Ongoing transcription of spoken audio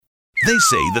They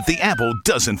say that the apple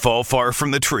doesn't fall far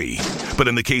from the tree. But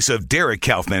in the case of Derek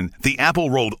Kaufman, the apple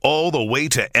rolled all the way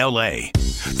to L.A.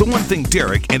 The one thing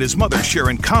Derek and his mother share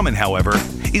in common, however,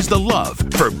 is the love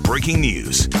for breaking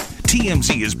news.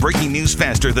 TMZ is breaking news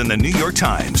faster than the New York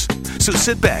Times. So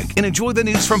sit back and enjoy the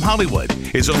news from Hollywood,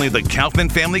 as only the Kaufman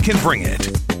family can bring it.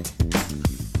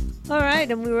 All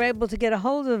right, and we were able to get a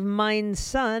hold of my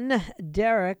son,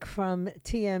 Derek from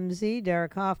TMZ.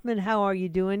 Derek Kaufman, how are you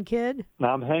doing, kid?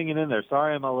 I'm hanging in there.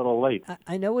 Sorry I'm a little late.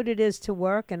 I know what it is to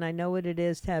work, and I know what it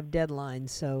is to have deadlines,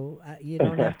 so you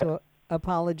don't have to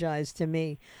apologize to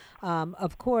me.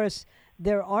 Of course,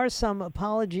 there are some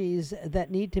apologies that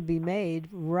need to be made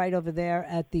right over there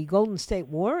at the Golden State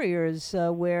Warriors,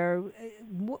 where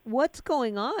what's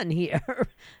going on here?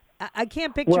 I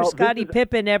can't picture Scottie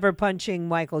Pippen ever punching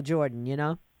Michael Jordan, you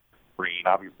know?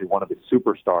 Obviously one of the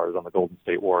superstars on the Golden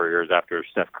State Warriors after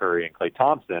Steph Curry and Klay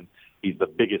Thompson. He's the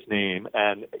biggest name.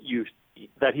 And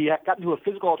that he got into a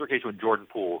physical altercation with Jordan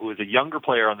Poole, who is a younger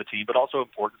player on the team, but also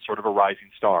important, sort of a rising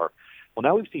star. Well,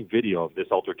 now we've seen video of this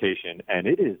altercation, and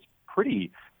it is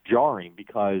pretty jarring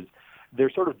because they're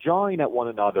sort of jawing at one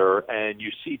another, and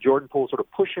you see Jordan Poole sort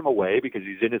of push him away because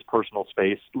he's in his personal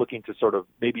space, looking to sort of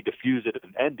maybe diffuse it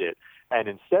and end it. And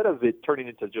instead of it turning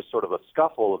into just sort of a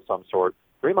scuffle of some sort,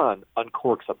 Draymond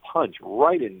uncorks a punch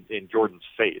right in Jordan's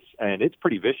face, and it's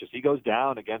pretty vicious. He goes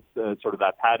down against sort of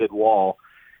that padded wall,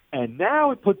 and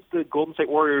now it puts the Golden State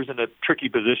Warriors in a tricky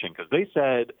position because they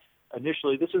said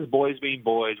initially, this is boys being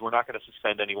boys. We're not going to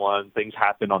suspend anyone. Things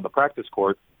happen on the practice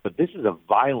court, but this is a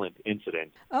violent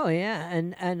incident. Oh yeah,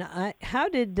 and how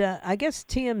did I guess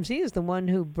TMZ is the one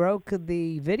who broke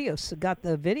the video,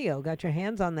 got your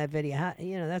hands on that video.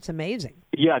 That's amazing.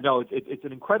 Yeah, no, it's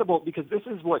an incredible, because this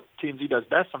is what TMZ does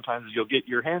best sometimes, is you'll get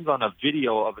your hands on a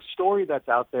video of a story that's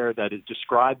out there that is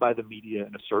described by the media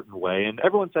in a certain way, and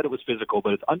everyone said it was physical,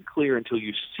 but it's unclear until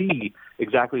you see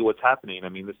exactly what's happening. I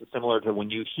mean, this is similar to when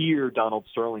you hear Donald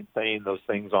Sterling saying those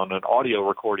things on an audio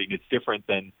recording. It's different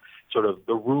than sort of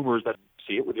the rumors that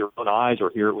see it with your own eyes or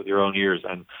hear it with your own ears,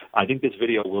 and I think this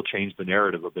video will change the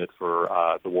narrative a bit for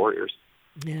the Warriors.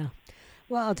 Yeah.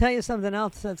 Well, I'll tell you something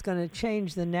else that's going to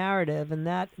change the narrative, and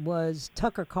that was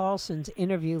Tucker Carlson's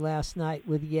interview last night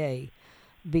with Ye.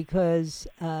 Because,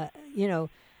 the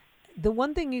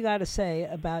one thing you got to say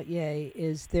about Ye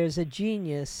is there's a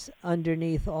genius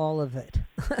underneath all of it.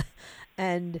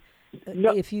 And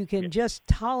if you can just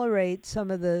tolerate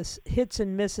some of the hits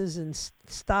and misses and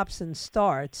stops and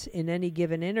starts in any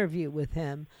given interview with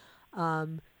him,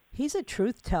 he's a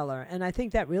truth teller, and I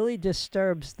think that really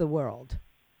disturbs the world.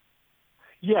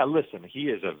 Yeah, listen, he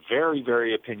is a very,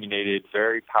 very opinionated,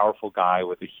 very powerful guy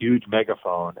with a huge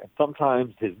megaphone, and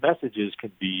sometimes his messages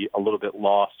can be a little bit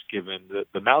lost given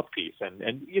the mouthpiece. And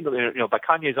by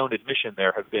Kanye's own admission,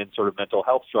 there have been sort of mental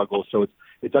health struggles, so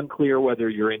it's unclear whether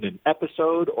you're in an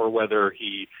episode or whether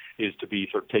he is to be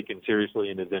sort of taken seriously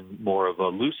and is in more of a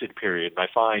lucid period. And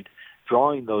I find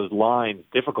drawing those lines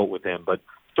difficult with him, but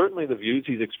certainly the views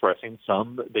he's expressing,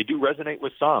 they do resonate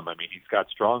with some. I mean, he's got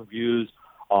strong views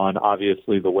on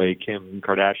obviously the way Kim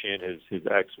Kardashian, his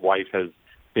ex-wife, has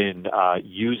been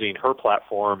using her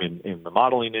platform in the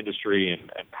modeling industry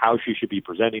and how she should be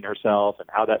presenting herself and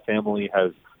how that family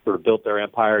has sort of built their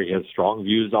empire. He has strong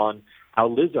views on how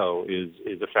Lizzo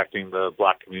is affecting the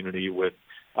Black community with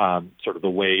sort of the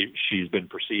way she's been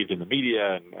perceived in the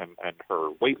media and her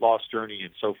weight loss journey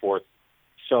and so forth.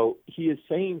 So he is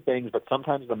saying things, but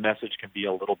sometimes the message can be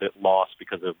a little bit lost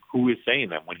because of who is saying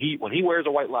them. When he wears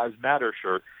a White Lives Matter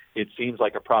shirt, it seems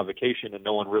like a provocation, and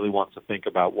no one really wants to think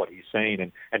about what he's saying.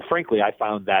 And frankly, I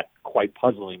found that quite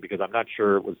puzzling because I'm not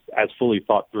sure it was as fully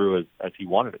thought through as he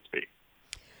wanted it to be.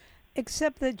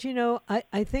 Except that,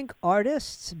 I think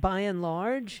artists, by and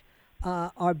large,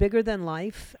 are bigger than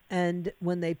life, and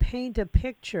when they paint a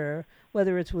picture,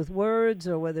 whether it's with words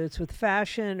or whether it's with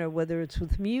fashion or whether it's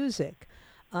with music,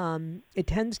 it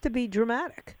tends to be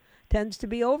dramatic, tends to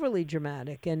be overly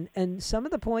dramatic. And some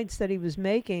of the points that he was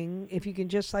making, if you can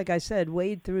just, like I said,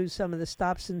 wade through some of the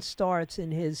stops and starts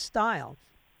in his style,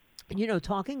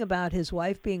 talking about his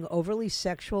wife being overly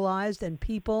sexualized and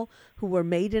people who were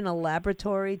made in a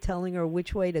laboratory telling her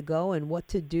which way to go and what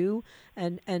to do,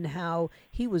 and how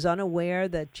he was unaware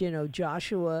that,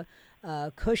 Joshua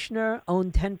Kushner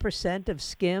owned 10% of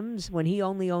Skims when he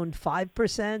only owned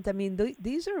 5%. I mean,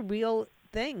 these are real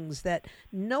things that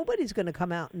nobody's going to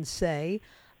come out and say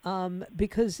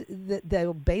because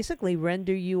they'll basically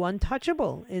render you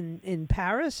untouchable in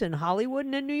Paris and Hollywood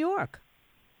and in New York.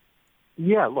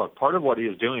 Yeah, look, part of what he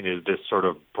is doing is this sort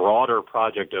of broader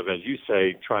project of, as you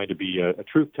say, trying to be a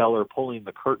truth teller, pulling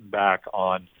the curtain back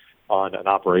on on an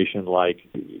operation like,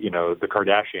 the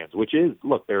Kardashians, which is,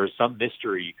 look, there is some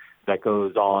mystery that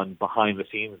goes on behind the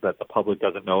scenes that the public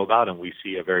doesn't know about, and we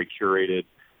see a very curated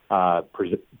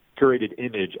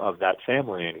image of that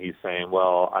family. And he's saying,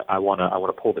 well, I want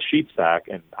to pull the sheets back,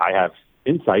 and I have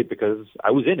insight because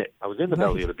I was in it. I was in the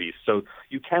belly of the beast. So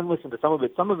you can listen to some of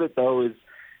it. Some of it, though, is,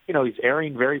 he's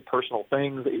airing very personal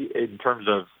things in terms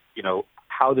of,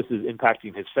 how this is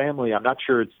impacting his family. I'm not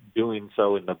sure it's doing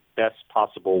so in the best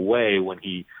possible way when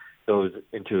he goes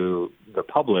into the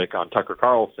public on Tucker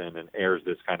Carlson and airs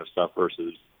this kind of stuff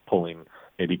versus pulling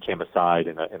maybe Kim aside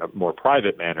in a more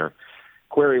private manner.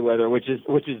 Query whether which is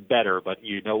better, but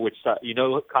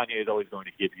Kanye is always going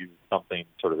to give you something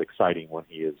sort of exciting when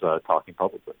he is talking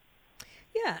publicly.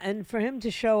 Yeah, and for him to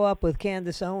show up with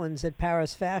Candace Owens at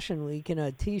Paris Fashion Week in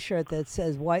a T-shirt that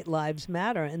says "White Lives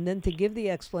Matter," and then to give the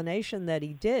explanation that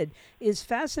he did is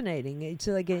fascinating. It's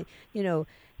like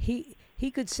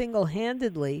he could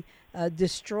single-handedly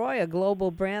destroy a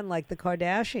global brand like the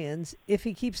Kardashians if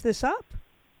he keeps this up.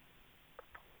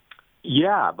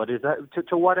 Yeah, but is that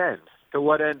to what end? To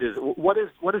what end is what is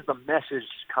the message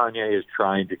Kanye is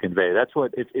trying to convey? That's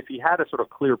what if he had a sort of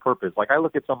clear purpose. Like I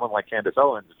look at someone like Candace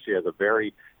Owens, and she has a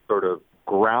very sort of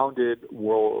grounded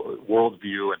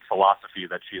worldview and philosophy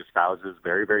that she espouses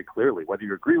very, very clearly. Whether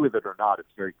you agree with it or not, it's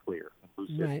very clear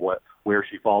where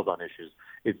she falls on issues.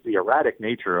 It's the erratic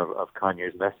nature of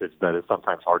Kanye's message that is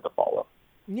sometimes hard to follow.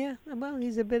 Yeah, well,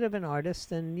 he's a bit of an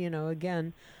artist, and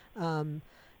again.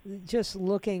 Just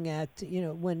looking at,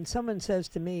 when someone says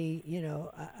to me,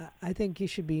 I think you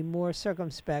should be more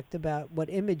circumspect about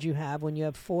what image you have when you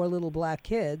have 4 little black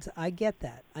kids. I get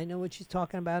that. I know what she's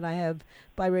talking about. I have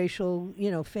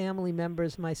biracial, family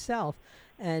members myself.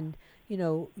 And,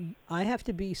 I have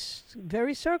to be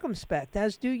very circumspect,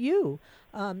 as do you,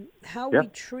 how we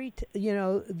treat,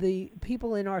 the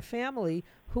people in our family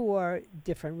who are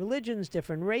different religions,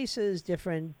 different races,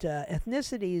 different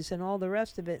ethnicities, and all the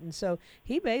rest of it. And so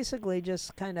he basically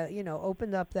just kind of,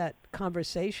 opened up that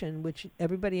conversation, which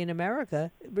everybody in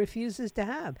America refuses to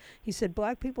have. He said,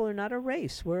 black people are not a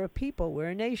race. We're a people. We're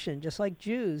a nation, just like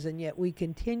Jews. And yet we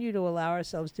continue to allow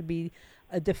ourselves to be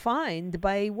defined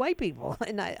by white people.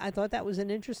 And I thought that was an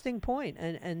interesting point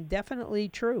and definitely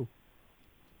true.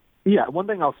 Yeah, one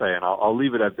thing I'll say, and I'll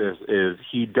leave it at this, is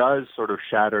he does sort of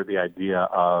shatter the idea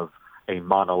of a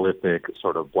monolithic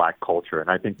sort of black culture,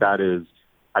 and I think that is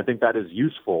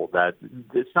useful. That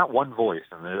it's not one voice,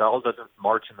 and it all doesn't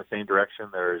march in the same direction.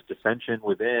 There's dissension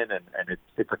within, and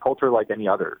it's a culture like any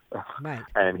other. Right.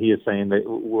 And he is saying that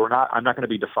I'm not going to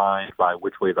be defined by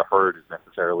which way the herd is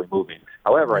necessarily moving.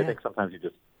 However, I think sometimes he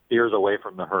just steers away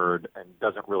from the herd and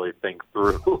doesn't really think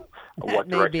through what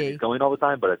direction he's going all the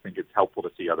time, but I think it's helpful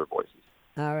to see other voices.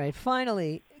 All right.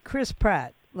 Finally, Chris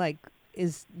Pratt,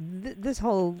 is this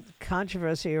whole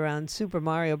controversy around Super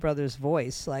Mario Brothers'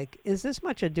 voice, is this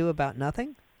much ado about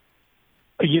nothing?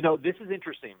 This is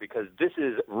interesting because this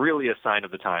is really a sign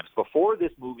of the times. Before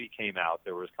this movie came out,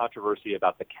 there was controversy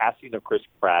about the casting of Chris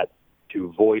Pratt to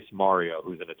voice Mario,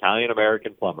 who's an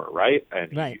Italian-American plumber, right?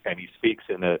 And he speaks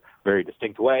in a very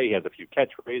distinct way. He has a few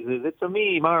catchphrases. It's a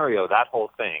me, Mario, that whole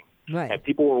thing. Right. And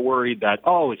people were worried that,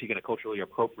 is he going to culturally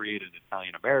appropriate an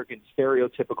Italian-American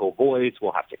stereotypical voice?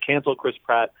 We'll have to cancel Chris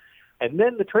Pratt. And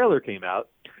then the trailer came out,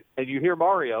 and you hear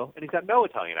Mario, and he's got no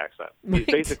Italian accent. He's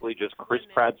basically just Chris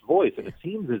Pratt's voice, and it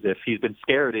seems as if he's been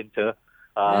scared into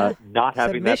not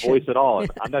having that voice at all.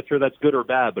 And I'm not sure that's good or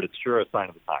bad, but it's sure a sign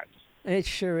of the times. It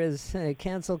sure is.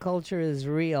 Cancel culture is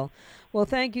real. Well,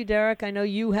 thank you, Derek. I know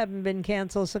you haven't been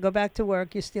canceled, so go back to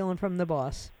work. You're stealing from the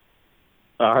boss.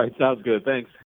 All right. Sounds good. Thanks.